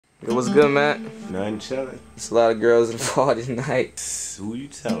Yo, what's good, man? Nothing chillin'. There's a lot of girls in the party tonight. Who you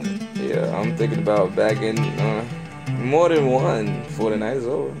telling? Yeah, I'm thinking about bagging more than one before the night is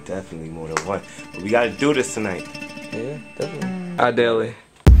over. Definitely more than one. But we gotta do this tonight. Yeah, definitely. Ideally.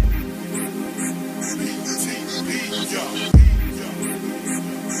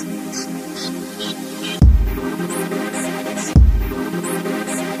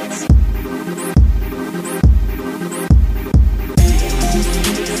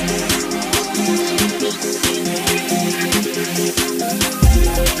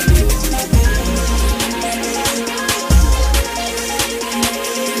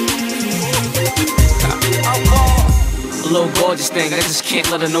 Little gorgeous thing, I just can't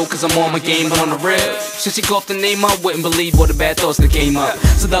let her know cause I'm on my game, but on the real. Since she called the name, I wouldn't believe what the bad thoughts that came up.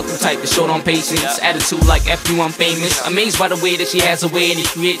 Seductive type that showed on patience, attitude like F you, I'm famous. Amazed by the way that she has a way to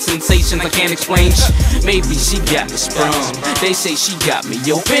create sensations I can't explain. Maybe she got me sprung, they say she got me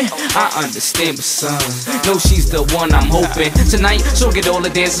open. I understand, but son, no, she's the one I'm hoping. Tonight, she'll get all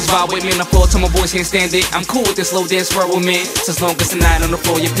the dancers vibe with me on the floor till my boys can't stand it. I'm cool with this slow dance for a woman, as long as tonight on the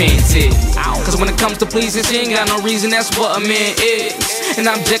floor your pants it. Cause when it comes to pleasing, she ain't got no reason, that's what a man is. And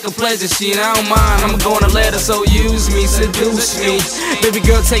I'm Jack of pleasure, she I don't mind. I'm gonna let her, so use me, seduce me. Baby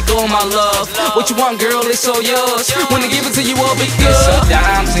girl, take all my love. What you want, girl, it's all yours. When I give it to you, I'll be good. Some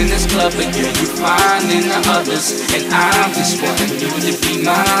dimes in this club, but girl, you find in the others. And I'm just wanting you to be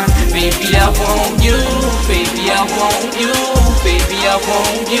mine. Baby, I want you. Baby, I want you. Baby, I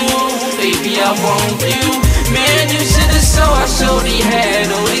want you. Baby, I want you. Man, you should've saw I shorty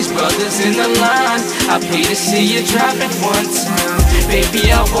had all these brothers in the line. I pay to see you drop it one time.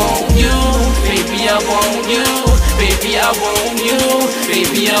 Baby, I want you. Baby, I want you. Baby, I want you.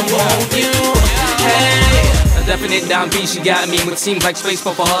 Baby, I want you. Hey. A definite downbeat, she got me. What seems like space,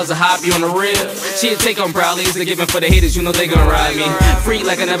 but for her is a hobby on the real. She'll take on proudly, it's a given for the haters, you know they gon' ride me. Free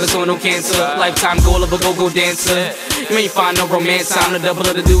like I never saw no cancer. Lifetime goal of a go-go dancer. You ain't find no romance, I'm the double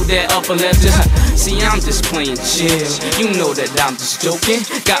of the dude that upper left. See, I'm just playing chill. You know that I'm just joking.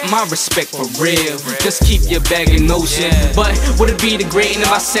 Got my respect for real. Just keep your bag in motion. But would it be degrading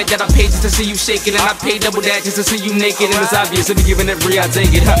if I said that I paid just to see you shaking, and I paid double that just to see you naked? And it's obvious if you giving it free, I take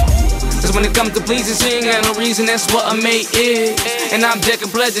it. Cause when it comes to pleasing, she ain't got no reason, that's what a mate is. And I'm Jack of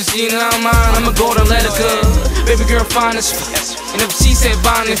pleasure, she ain't on mine, I'ma go to let her cook. Baby girl fine as f***, and if she said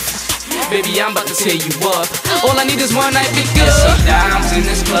fine as baby, I'm about to tear you up. All I need is one night, be good. Some dimes in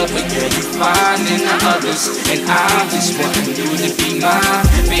this club, but girl, you find in the others. And I'm just wanting you to be mine.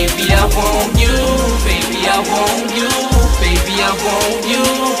 Baby, I want you. Baby, I want you. Baby, I want you.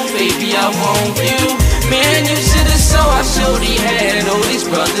 Baby, I want you. Man, you should've saw I shorty had all these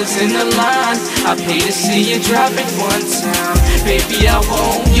brothers in the line. I pay to see you drop it one time. Baby, I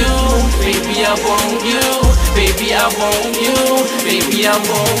want you. Baby, I want you. Baby, I want you. Baby, I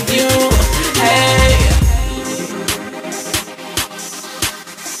want you. Hey.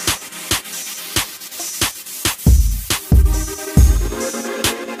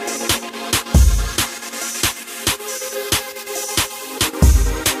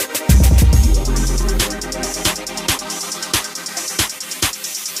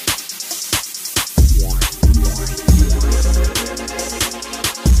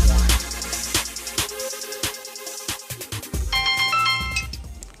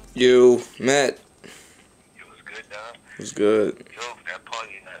 Yo, Matt. It was good, dog. What's good? Yo, that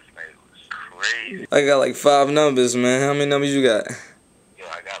party last night was crazy. I got like 5 numbers, man. How many numbers you got? Yo,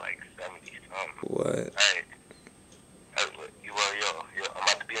 I got like 70 something. What? Alright. Yo, I'm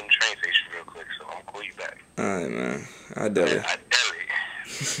about to be in the train station real quick, so I'm gonna call you back. Alright, man. I dare it. I dare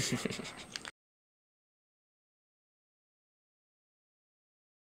it.